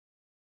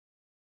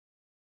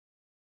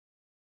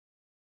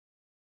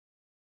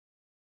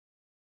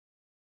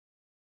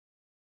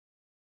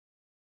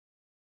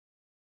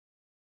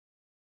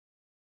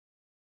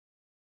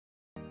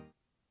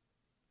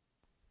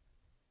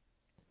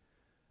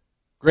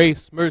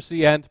Grace,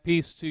 mercy, and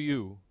peace to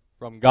you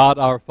from God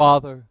our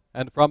Father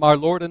and from our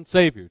Lord and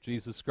Savior,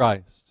 Jesus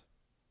Christ.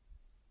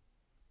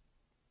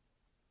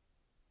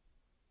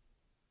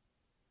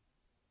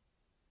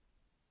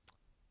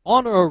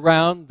 On or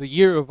around the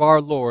year of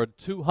our Lord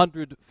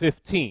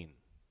 215,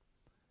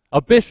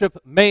 a bishop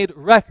made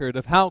record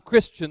of how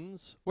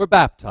Christians were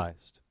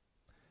baptized.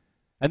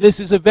 And this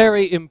is a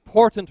very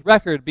important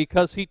record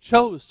because he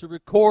chose to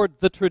record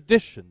the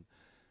tradition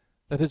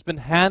that has been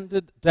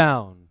handed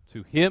down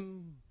to him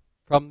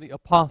from the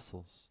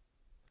apostles.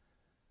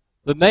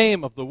 The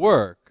name of the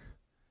work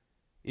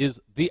is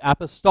the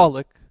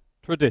Apostolic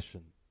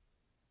Tradition,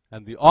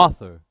 and the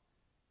author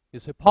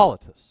is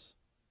Hippolytus.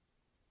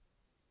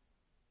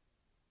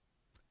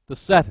 The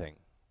setting,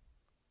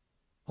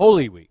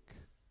 Holy Week,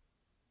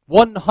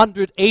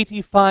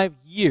 185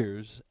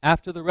 years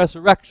after the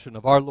resurrection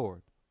of our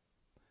Lord.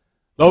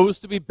 Those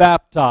to be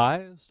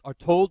baptized are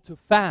told to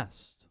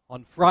fast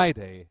on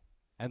Friday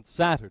and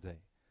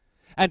Saturday,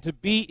 and to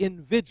be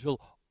in vigil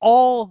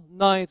all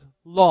night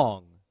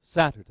long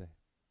Saturday.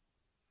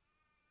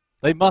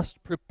 They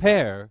must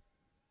prepare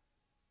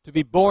to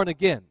be born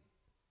again,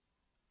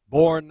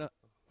 born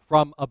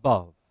from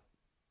above.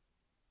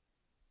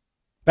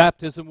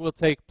 Baptism will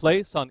take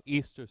place on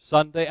Easter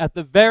Sunday at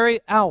the very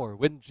hour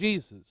when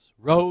Jesus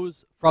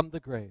rose from the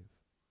grave.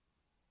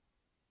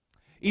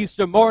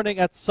 Easter morning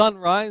at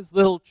sunrise,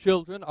 little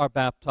children are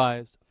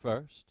baptized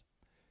first.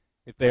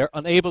 If they are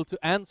unable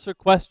to answer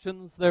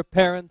questions, their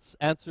parents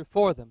answer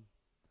for them.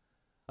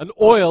 An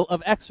oil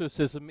of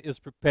exorcism is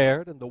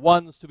prepared, and the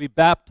ones to be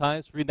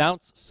baptized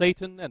renounce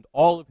Satan and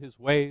all of his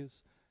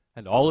ways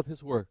and all of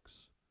his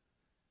works.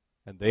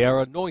 And they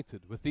are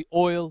anointed with the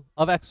oil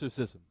of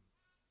exorcism.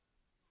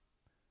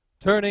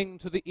 Turning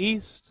to the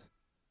east,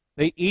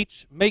 they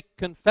each make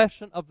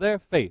confession of their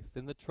faith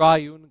in the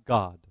triune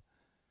God.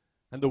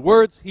 And the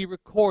words he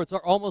records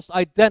are almost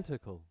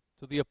identical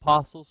to the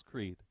Apostles'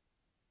 Creed.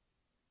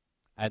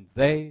 And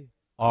they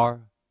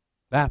are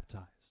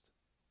baptized.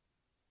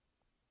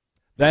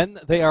 Then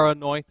they are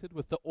anointed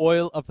with the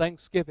oil of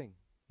thanksgiving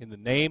in the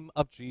name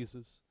of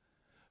Jesus.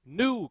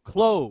 New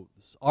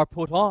clothes are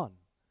put on,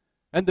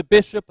 and the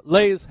bishop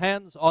lays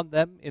hands on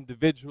them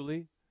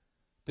individually,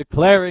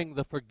 declaring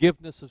the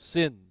forgiveness of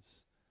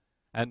sins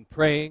and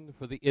praying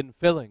for the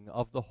infilling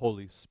of the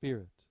Holy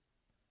Spirit.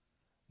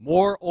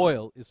 More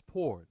oil is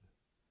poured,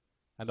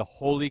 and a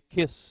holy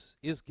kiss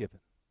is given.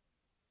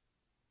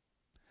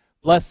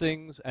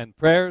 Blessings and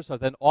prayers are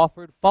then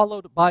offered,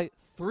 followed by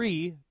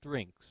 3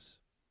 drinks.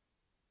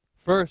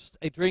 First,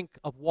 a drink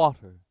of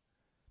water,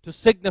 to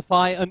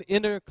signify an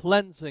inner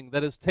cleansing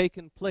that has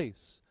taken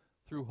place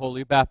through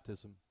holy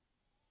baptism.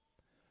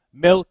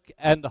 Milk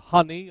and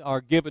honey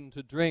are given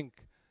to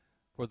drink,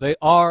 for they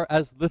are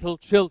as little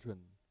children,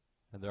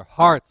 and their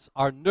hearts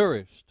are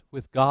nourished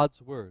with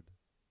God's word.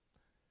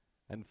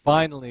 And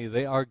finally,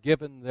 they are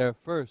given their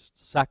first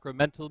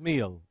sacramental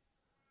meal,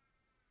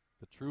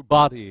 the true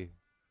body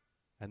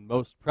and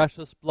most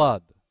precious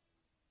blood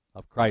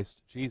of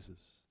Christ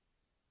Jesus.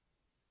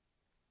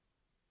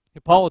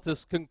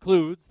 Hippolytus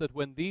concludes that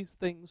when these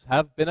things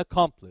have been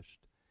accomplished,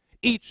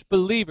 each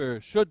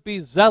believer should be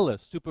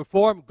zealous to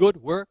perform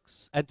good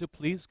works and to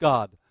please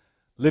God,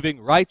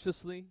 living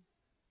righteously,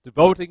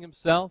 devoting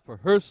himself or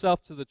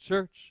herself to the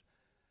church,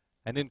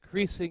 and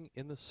increasing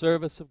in the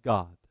service of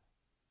God.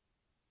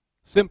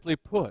 Simply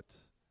put,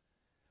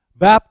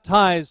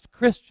 baptized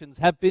Christians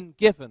have been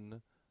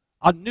given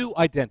a new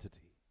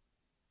identity.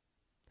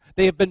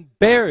 They have been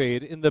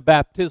buried in the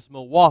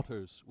baptismal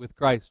waters with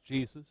Christ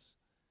Jesus.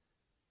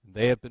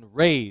 They have been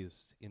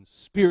raised in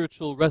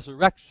spiritual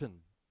resurrection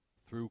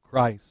through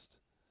Christ.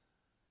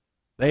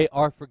 They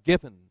are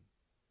forgiven,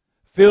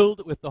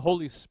 filled with the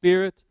Holy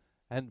Spirit,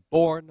 and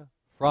born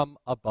from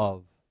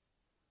above.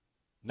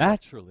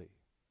 Naturally,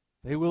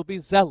 they will be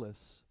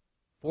zealous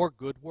for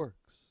good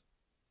works.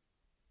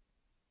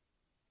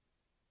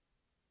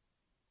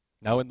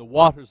 Now, in the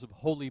waters of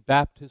holy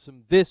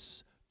baptism,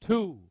 this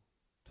too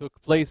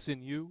took place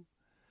in you.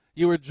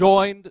 You were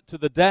joined to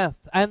the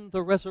death and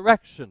the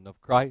resurrection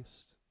of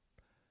Christ.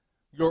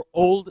 Your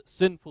old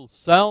sinful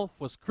self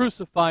was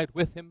crucified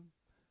with him,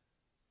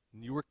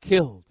 and you were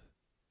killed,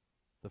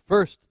 the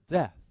first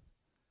death,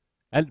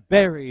 and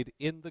buried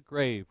in the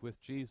grave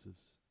with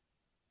Jesus.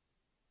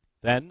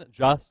 Then,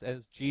 just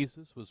as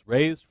Jesus was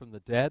raised from the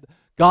dead,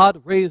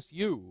 God raised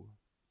you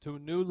to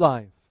new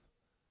life.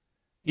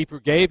 He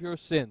forgave your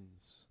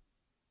sins,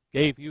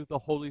 gave you the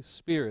Holy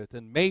Spirit,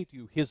 and made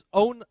you his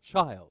own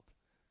child.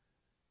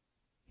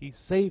 He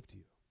saved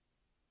you.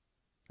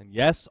 And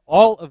yes,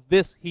 all of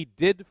this he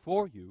did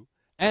for you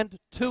and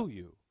to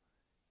you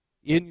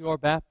in your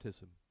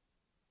baptism.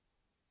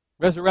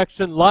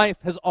 Resurrection life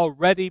has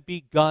already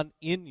begun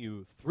in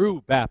you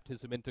through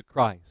baptism into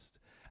Christ.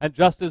 And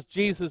just as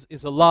Jesus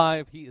is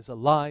alive, he is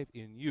alive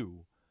in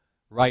you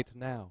right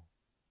now.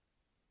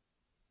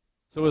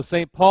 So as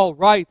St. Paul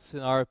writes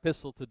in our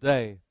epistle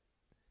today,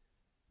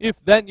 if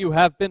then you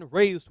have been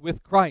raised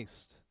with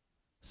Christ,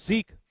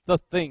 seek the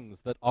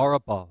things that are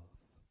above.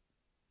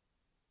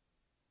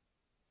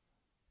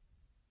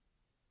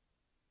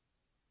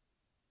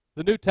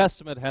 The New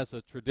Testament has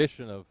a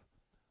tradition of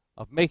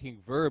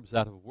making verbs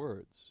out of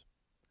words.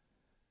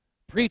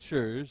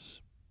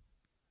 Preachers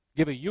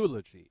give a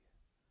eulogy.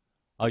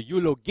 A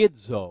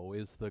eulogizo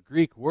is the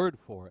Greek word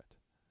for it.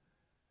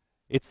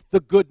 It's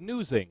the good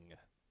newsing,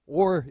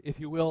 or,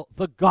 if you will,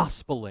 the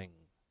gospeling.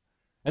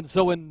 And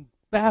so in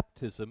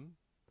baptism,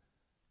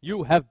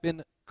 you have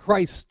been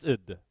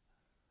Christed.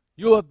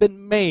 You have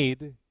been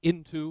made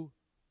into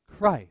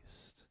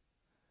Christ.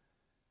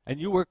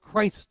 And you were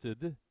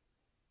Christed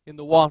in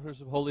the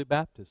waters of holy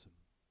baptism.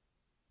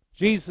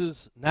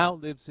 Jesus now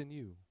lives in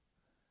you.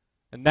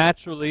 And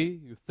naturally,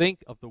 you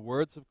think of the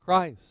words of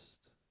Christ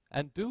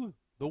and do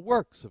the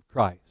works of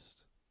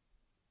Christ.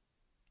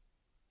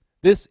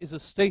 This is a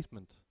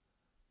statement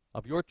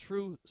of your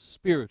true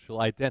spiritual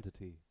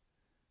identity.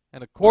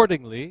 And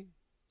accordingly,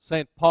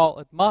 St. Paul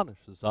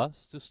admonishes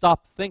us to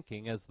stop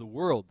thinking as the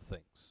world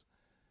thinks.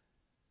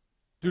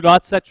 Do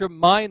not set your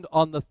mind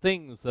on the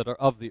things that are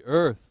of the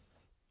earth,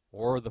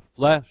 or the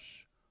flesh,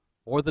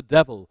 or the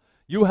devil.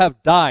 You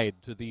have died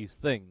to these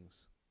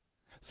things.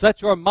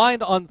 Set your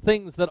mind on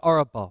things that are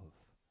above.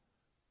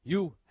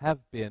 You have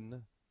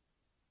been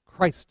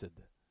Christed.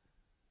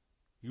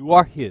 You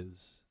are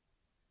His.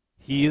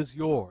 He is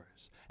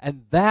yours.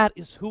 And that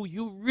is who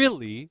you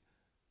really,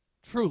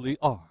 truly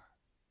are.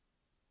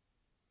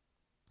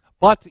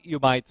 But you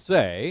might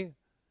say,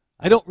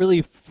 I don't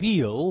really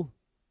feel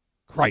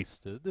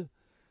Christed.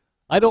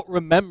 I don't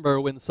remember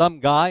when some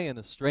guy in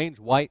a strange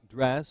white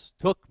dress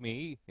took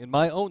me in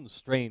my own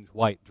strange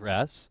white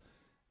dress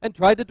and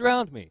tried to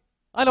drown me.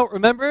 I don't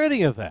remember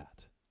any of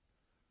that.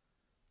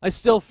 I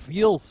still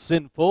feel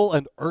sinful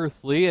and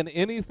earthly and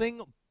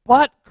anything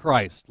but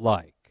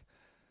Christ-like.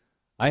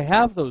 I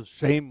have those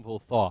shameful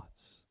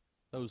thoughts,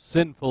 those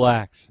sinful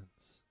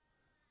actions.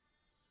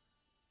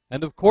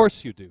 And of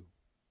course you do.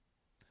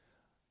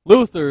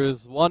 Luther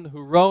is one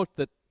who wrote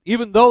that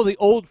even though the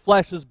old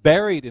flesh is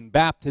buried in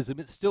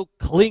baptism, it still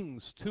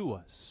clings to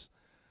us,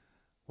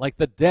 like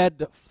the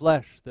dead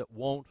flesh that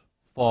won't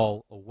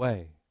fall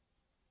away.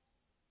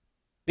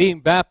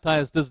 Being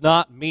baptized does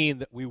not mean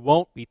that we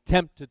won't be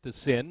tempted to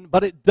sin,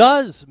 but it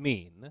does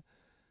mean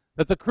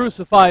that the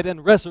crucified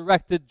and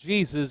resurrected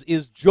Jesus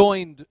is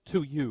joined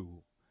to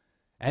you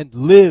and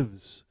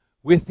lives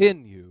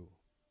within you.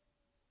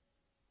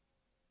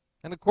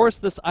 And of course,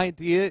 this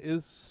idea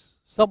is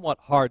somewhat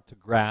hard to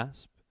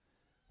grasp.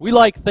 We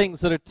like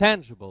things that are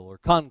tangible or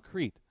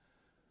concrete,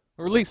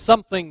 or at least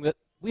something that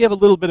we have a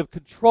little bit of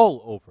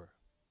control over.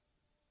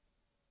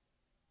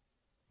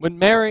 When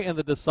Mary and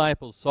the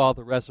disciples saw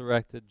the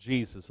resurrected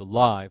Jesus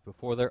alive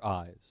before their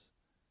eyes,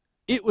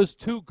 it was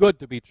too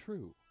good to be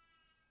true.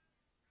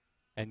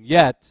 And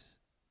yet,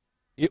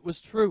 it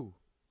was true.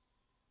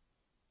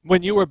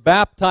 When you were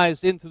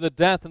baptized into the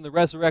death and the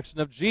resurrection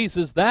of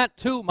Jesus, that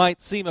too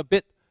might seem a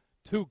bit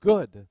too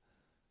good.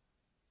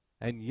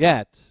 And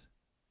yet,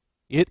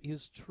 it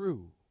is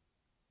true.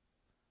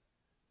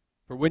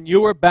 For when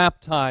you were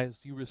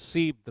baptized, you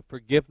received the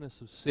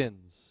forgiveness of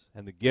sins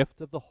and the gift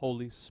of the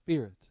Holy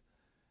Spirit.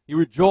 You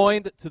were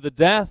joined to the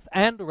death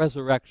and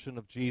resurrection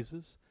of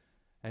Jesus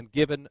and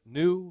given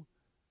new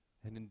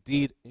and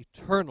indeed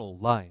eternal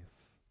life.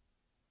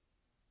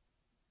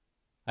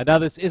 And now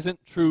this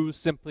isn't true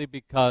simply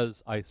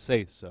because I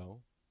say so,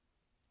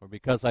 or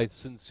because I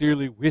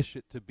sincerely wish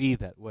it to be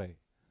that way.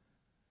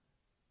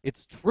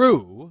 It's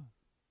true.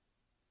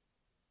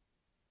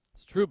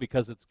 It's true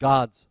because it's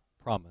God's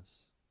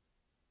promise.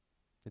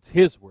 It's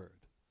His word.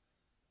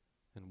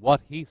 And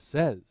what He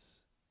says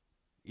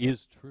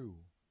is true.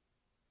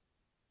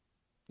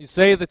 You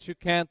say that you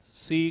can't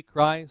see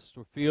Christ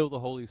or feel the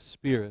Holy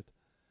Spirit.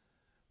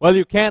 Well,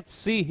 you can't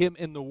see Him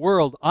in the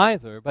world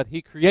either, but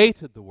He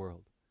created the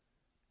world.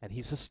 And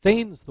He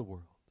sustains the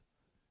world.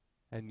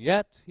 And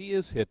yet He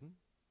is hidden.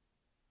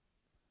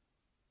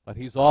 But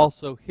He's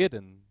also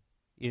hidden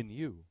in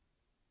you.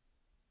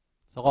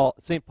 So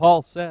St.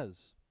 Paul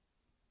says,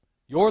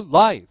 your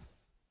life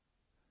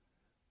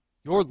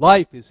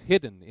is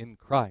hidden in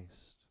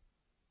Christ.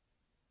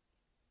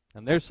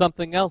 And there's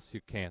something else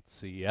you can't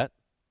see yet,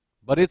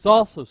 but it's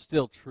also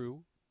still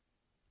true.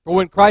 For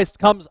when Christ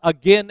comes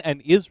again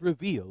and is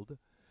revealed,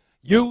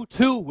 you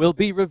too will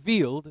be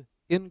revealed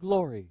in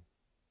glory.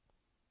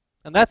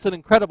 And that's an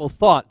incredible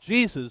thought.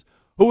 Jesus,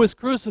 who was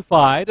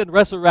crucified and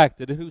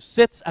resurrected, and who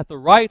sits at the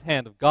right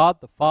hand of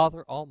God the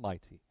Father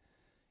Almighty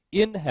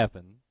in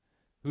heaven,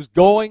 who's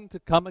going to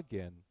come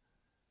again.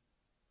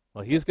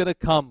 Well, He's going to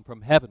come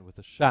from heaven with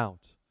a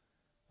shout.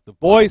 The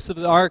voice of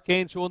the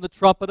archangel and the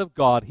trumpet of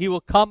God. He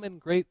will come in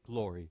great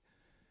glory.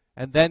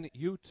 And then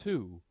you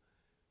too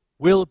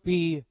will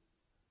be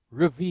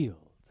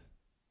revealed.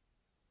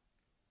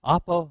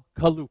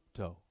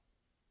 Apokalupto.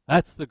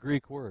 That's the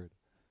Greek word.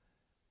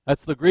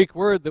 That's the Greek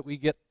word that we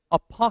get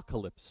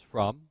apocalypse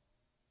from.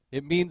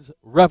 It means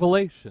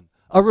revelation,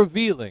 a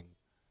revealing.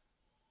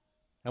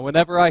 And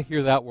whenever I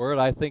hear that word,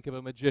 I think of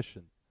a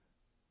magician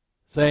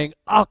saying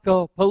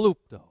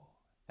akapalupto.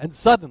 And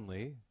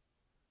suddenly,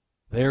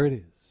 there it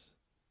is,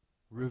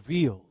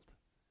 revealed.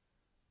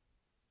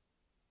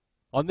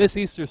 On this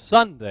Easter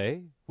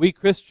Sunday, we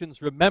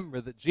Christians remember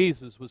that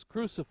Jesus was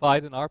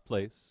crucified in our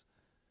place,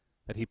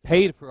 that he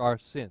paid for our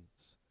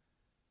sins,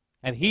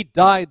 and he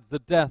died the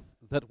death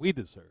that we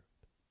deserved.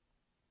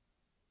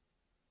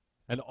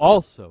 And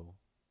also,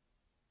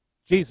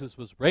 Jesus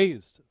was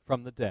raised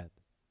from the dead,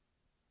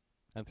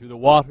 and through the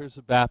waters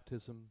of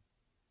baptism,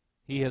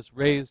 he has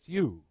raised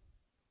you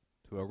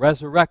to a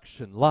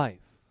resurrection life.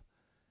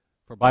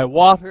 For by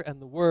water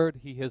and the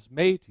word he has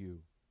made you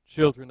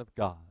children of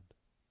God.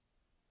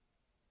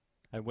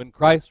 And when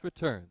Christ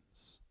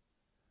returns,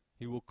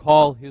 he will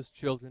call his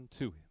children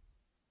to him.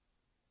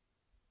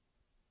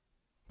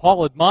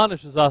 Paul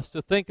admonishes us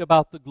to think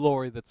about the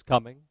glory that's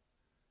coming,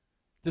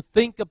 to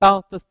think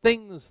about the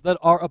things that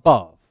are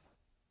above.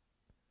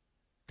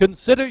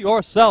 Consider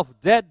yourself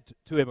dead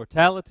to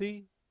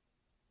immortality.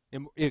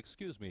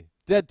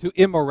 Dead to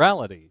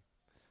immorality.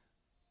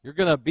 You're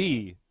going to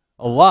be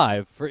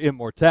alive for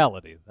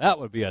immortality. That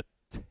would be a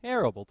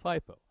terrible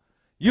typo.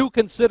 You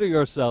consider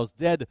yourselves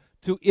dead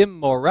to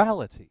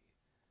immorality,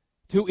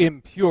 to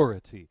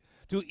impurity,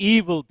 to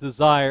evil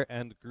desire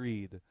and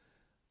greed.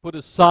 Put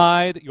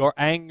aside your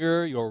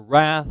anger, your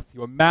wrath,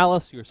 your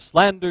malice, your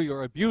slander,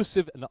 your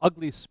abusive and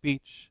ugly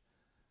speech.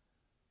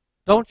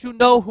 Don't you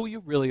know who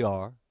you really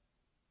are?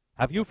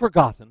 Have you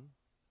forgotten?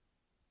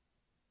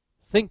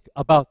 Think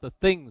about the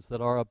things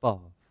that are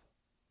above.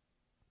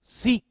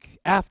 Seek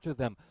after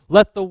them.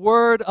 Let the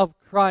word of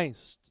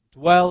Christ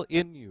dwell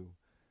in you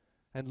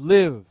and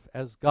live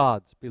as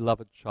God's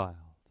beloved child.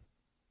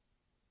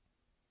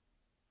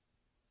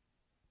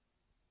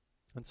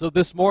 And so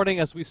this morning,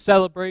 as we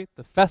celebrate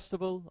the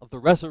festival of the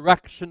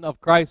resurrection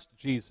of Christ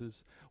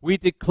Jesus, we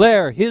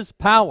declare his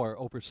power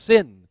over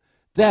sin,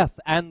 death,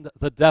 and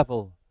the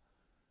devil.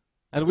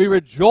 And we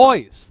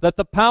rejoice that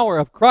the power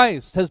of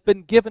Christ has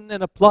been given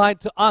and applied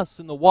to us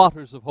in the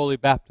waters of holy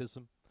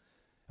baptism.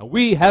 And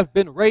we have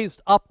been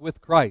raised up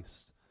with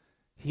Christ.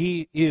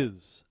 He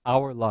is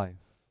our life.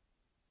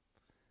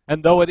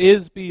 And though it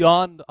is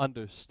beyond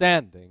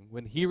understanding,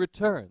 when he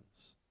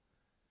returns,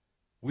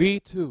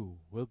 we too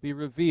will be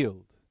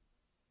revealed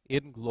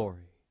in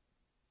glory.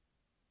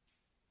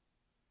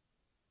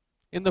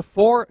 In the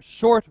 4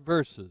 short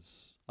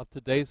verses of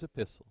today's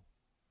epistle,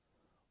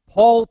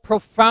 Paul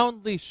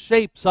profoundly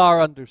shapes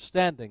our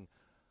understanding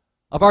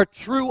of our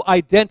true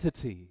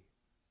identity,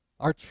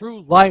 our true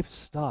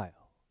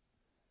lifestyle.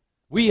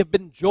 We have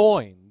been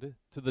joined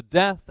to the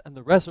death and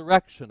the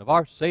resurrection of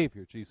our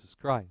Savior, Jesus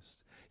Christ.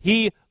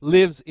 He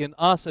lives in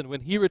us, and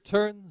when he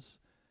returns,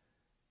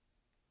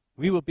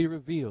 we will be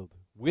revealed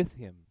with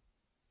him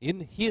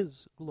in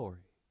his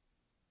glory.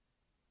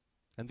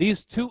 And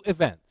these 2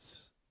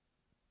 events,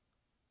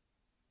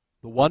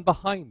 the one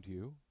behind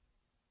you,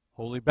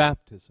 holy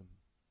baptism,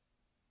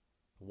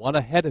 the one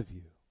ahead of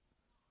you,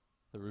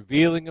 the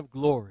revealing of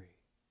glory,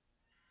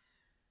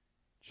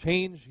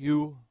 change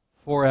you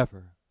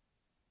forever.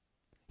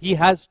 He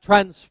has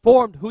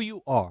transformed who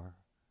you are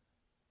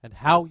and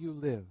how you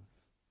live.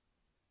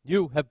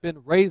 You have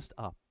been raised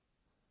up,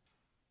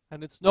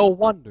 and it's no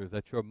wonder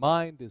that your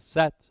mind is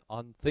set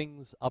on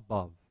things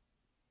above.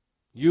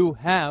 You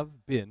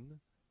have been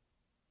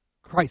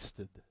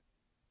Christed.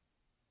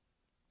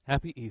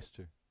 Happy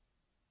Easter.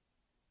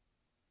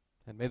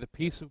 And may the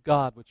peace of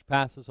God, which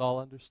passes all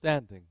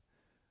understanding,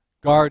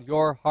 guard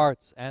your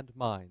hearts and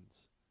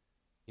minds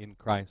in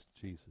Christ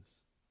Jesus.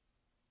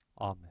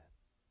 Amen.